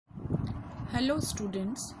Hello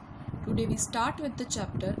students, today we start with the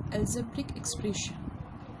chapter Algebraic Expression.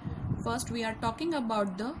 First we are talking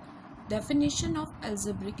about the definition of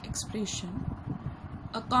algebraic expression.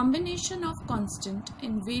 A combination of constant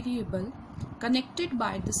and variable connected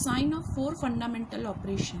by the sign of four fundamental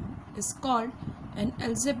operations is called an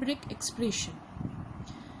algebraic expression.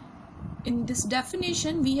 In this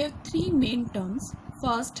definition we have three main terms.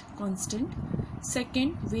 First, constant.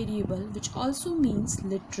 Second, variable, which also means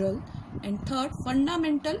literal. And third,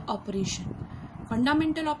 fundamental operation.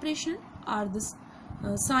 Fundamental operation are this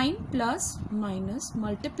sign, plus, minus,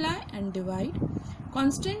 multiply and divide.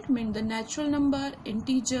 Constant mean the natural number,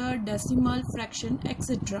 integer, decimal, fraction,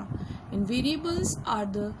 etc. And variables are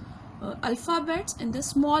the alphabets and the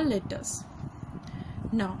small letters.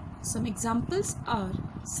 Now some examples are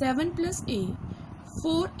 7 plus a,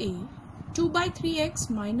 4a, 2 by 3x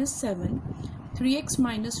minus 7, 3x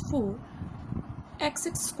minus 4, x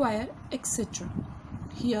square, etc.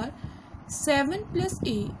 Here 7 plus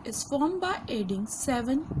a is formed by adding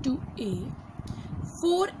 7 to a,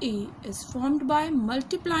 4a is formed by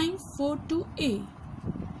multiplying 4 to a,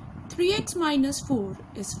 3x minus 4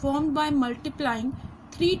 is formed by multiplying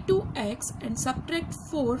 3 to x and subtract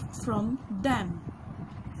 4 from them.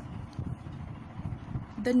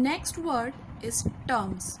 The next word is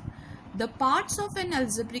terms. The parts of an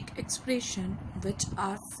algebraic expression which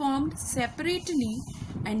are formed separately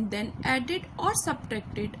and then added or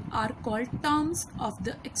subtracted are called terms of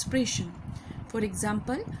the expression. For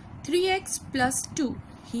example, 3x plus 2.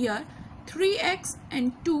 Here 3x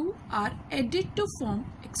and 2 are added to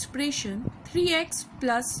form expression 3x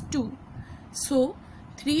plus 2. So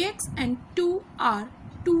 3x and 2 are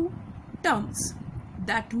two terms.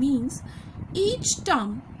 That means each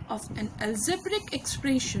term of an algebraic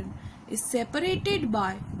expression is separated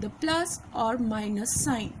by the plus or minus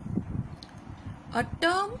sign. A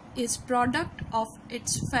term is product of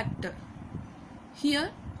its factor.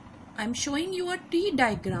 Here I am showing you a tree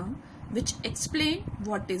diagram which explain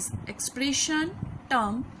what is expression,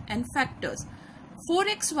 term and factors.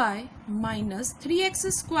 4xy minus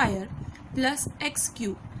 3x square plus x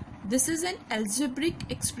cube. This is an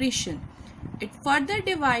algebraic expression. It further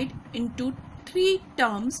divides into three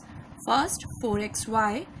terms. First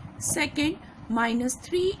 4xy, second minus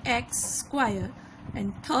 3x square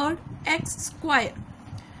and third x square.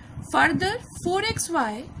 Further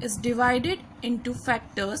 4xy is divided into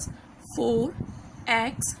factors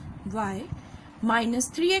 4xy minus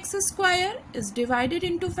 3x square is divided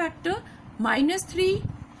into factor minus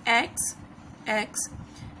 3x x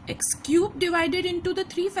cube divided into the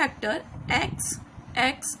three factor x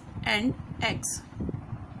and x.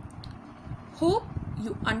 Hope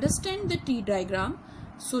you understand the tree diagram.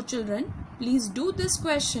 So children, please do this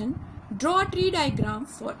question. Draw a tree diagram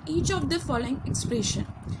for each of the following expression.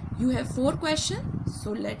 You have 4 questions,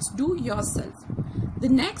 so let's do yourself. The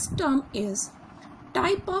next term is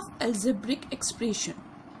type of algebraic expression.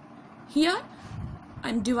 Here I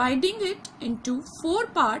am dividing it into 4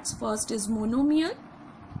 parts. First is monomial.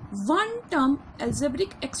 One term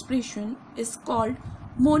algebraic expression is called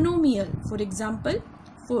monomial. For example,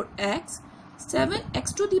 4x,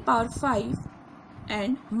 7x to the power 5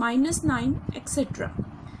 and minus 9, etc.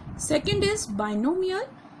 Second is binomial.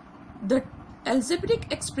 The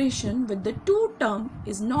algebraic expression with the two term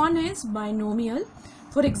is known as binomial.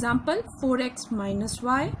 For example, 4x minus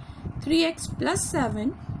y, 3x plus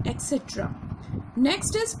 7, etc.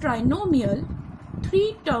 Next is trinomial.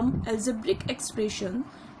 Three term algebraic expression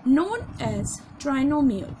known as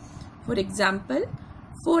trinomial. For example,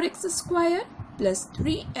 4x square plus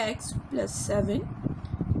 3x plus 7,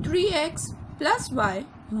 3x plus y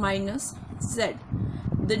minus z.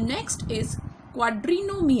 The next is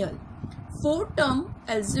quadrinomial. 4 term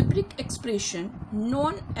algebraic expression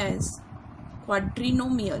known as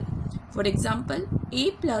quadrinomial. For example,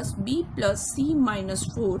 a plus b plus c minus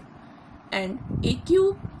 4 and a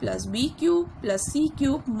cube plus b cube plus c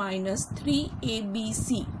cube minus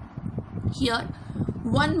 3abc. Here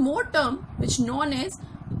one more term which known as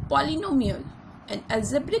polynomial. An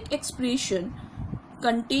algebraic expression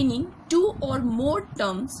containing 2 or more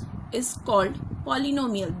terms is called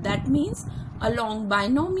polynomial. That means along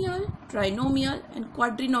binomial, trinomial and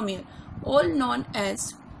quadrinomial, all known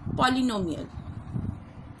as polynomial.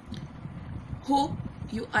 Hope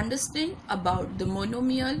you understand about the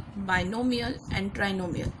monomial, binomial and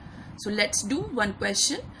trinomial. So let's do one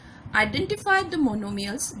question. Identify the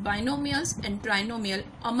monomials, binomials and trinomial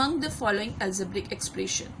among the following algebraic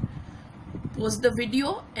expression. Pause the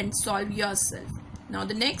video and solve yourself. Now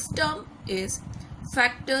the next term is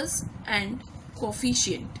factors and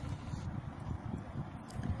coefficient.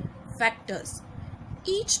 Factors.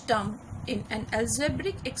 Each term in an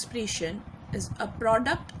algebraic expression is a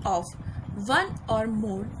product of one or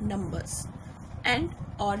more numbers and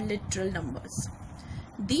or literal numbers.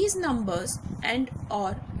 These numbers and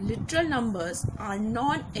or literal numbers are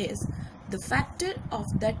known as the factor of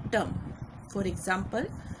that term. For example,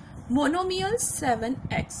 monomial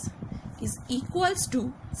 7x is equals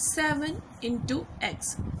to 7 into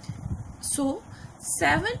x. So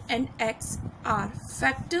 7 and x are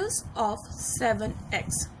factors of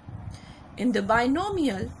 7x. In the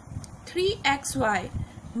binomial 3xy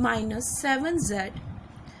minus 7z,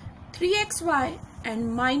 3xy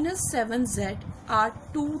and minus 7z are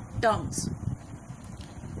two terms.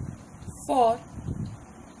 For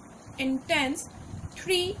instance,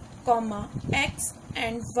 3, x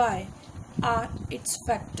and y are its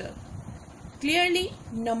factor. Clearly,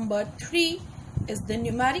 number 3 is the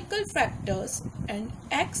numerical factors and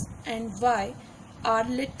x and y are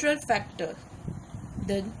literal factor.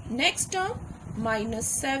 The next term,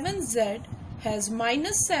 minus 7z, has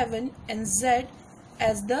minus 7 and z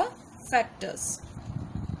as the factors.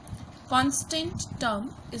 Constant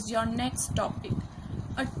term is your next topic.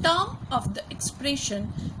 A term of the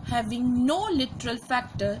expression having no literal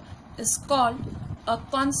factor is called a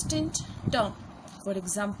constant term. For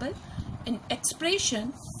example, in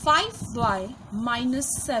expression 5y minus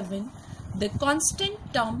 7, the constant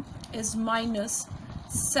term is minus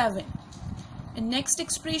 7. In next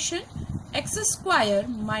expression, x square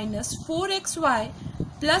minus 4xy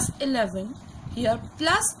plus 11, here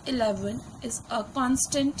plus 11 is a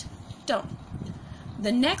constant term.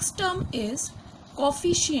 The next term is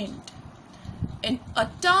coefficient. In a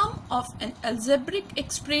term of an algebraic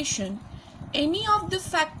expression, any of the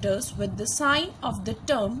factors with the sign of the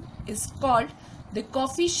term is called the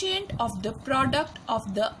coefficient of the product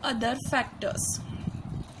of the other factors.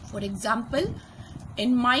 For example,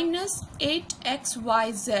 in minus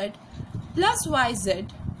 8xyz plus yz,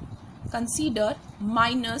 consider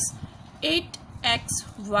minus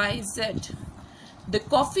 8xyz. The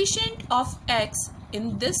coefficient of x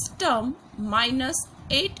in this term minus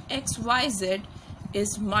 8xyz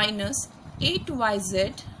is minus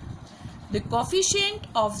 8yz. The coefficient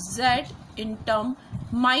of z in term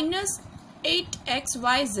minus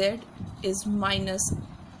 8xyz is minus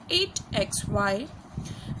 8xy.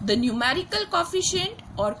 The numerical coefficient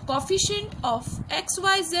or coefficient of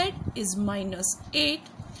xyz is minus 8.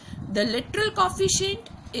 The literal coefficient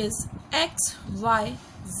is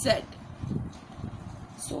xyz.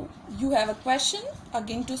 So you have a question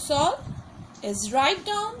again to solve. Is write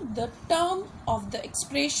down the term of the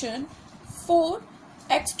expression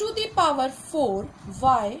 4x to the power 4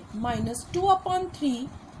 y minus 2 upon 3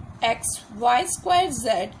 x y square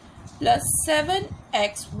z plus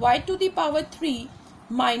 7x y to the power 3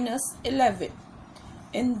 minus 11.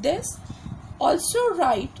 In this, also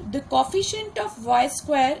write the coefficient of y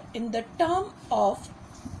square in the term of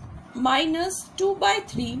minus 2 by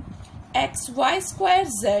 3 x y square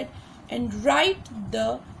z and write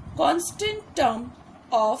the constant term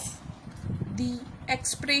of the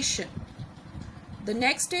expression. The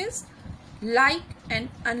next is like and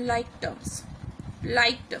unlike terms.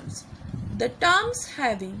 Like terms. The terms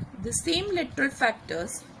having the same literal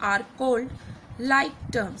factors are called like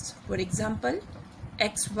terms. For example,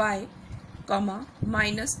 xy,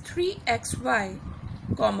 minus 3xy,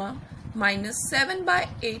 minus 7 by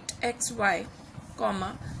 8xy,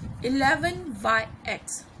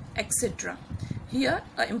 11yx, etc. Here,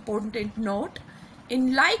 an important note.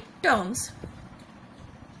 In like terms,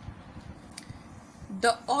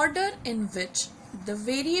 the order in which the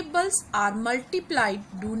variables are multiplied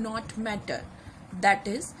do not matter. That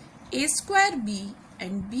is, a square b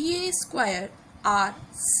and ba square are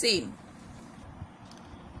same.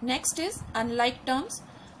 Next is unlike terms.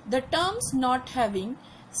 The terms not having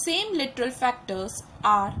same literal factors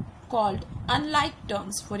are called unlike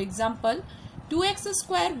terms. For example, 2x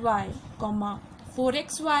square y,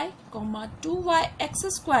 4xy,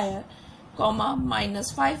 2yx square,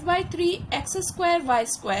 minus 5 by 3 x square y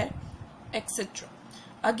square, etc.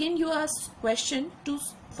 Again, you ask question to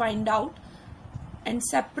find out and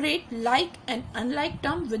separate like and unlike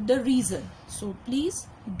term with the reason. So please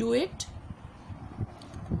do it.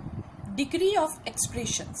 Degree of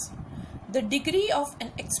expressions. The degree of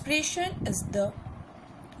an expression is the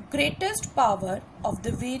greatest power of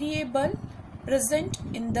the variable present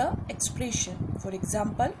in the expression. For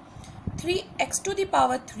example, 3x to the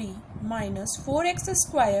power 3 minus 4x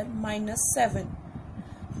square minus 7.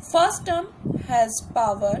 First term has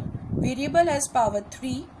power, variable has power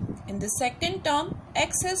 3. In the second term,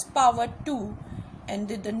 x has power 2. And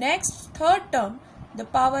in the next third term, the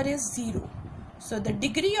power is 0. So the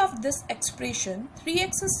degree of this expression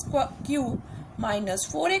 3x cube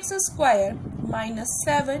minus 4x square minus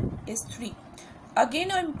 7 is 3. Again,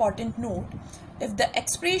 an important note, if the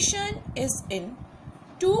expression is in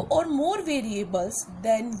 2 or more variables,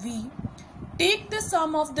 then we take the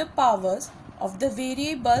sum of the powers of the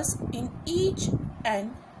variables in each,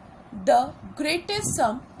 and the greatest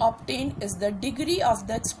sum obtained is the degree of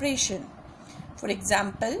the expression. For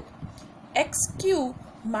example, x cube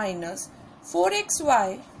minus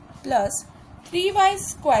 4xy plus 3y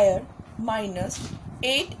square minus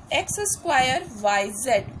 8x square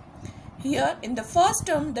yz. Here in the first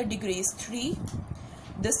term the degree is 3.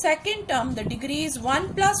 The second term the degree is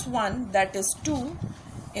 1 plus 1, that is 2.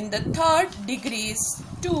 In the third degree is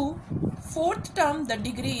 2. Fourth term the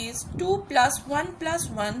degree is 2 plus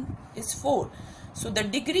 1 is 4. So the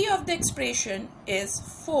degree of the expression is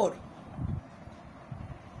 4.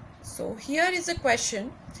 So here is a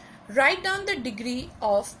question. Write down the degree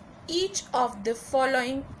of each of the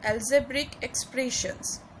following algebraic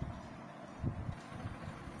expressions.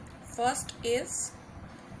 First is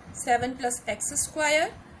 7 plus x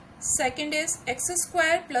square. Second is x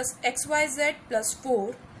square plus xyz plus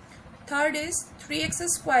 4. Third is 3x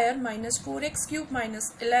square minus 4x cube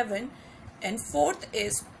minus 11. And fourth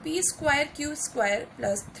is p square q square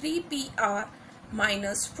plus 3pr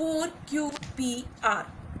minus 4qpr.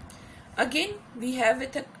 Again, we have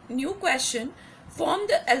with a new question. Form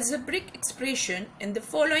the algebraic expression in the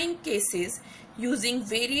following cases using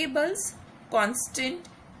variables, constant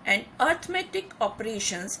and arithmetic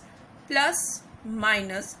operations plus,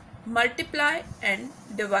 minus, multiply and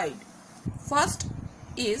divide. First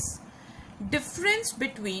is difference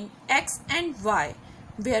between x and y,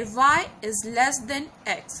 where y is less than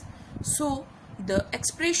x. So the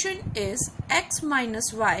expression is x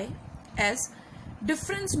minus y, as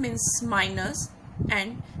difference means minus,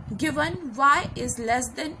 and given y is less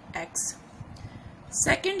than x.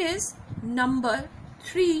 Second is number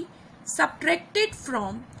 3 subtracted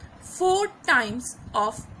from 4 times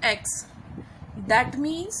of x. That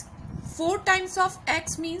means 4 times of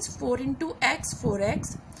x means 4 into x,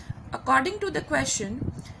 4x. According to the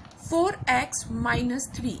question, 4x minus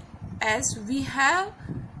 3, as we have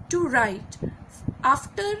to write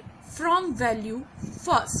after from value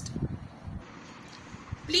first.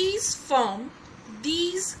 Please form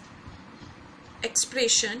these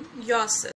expression yourself.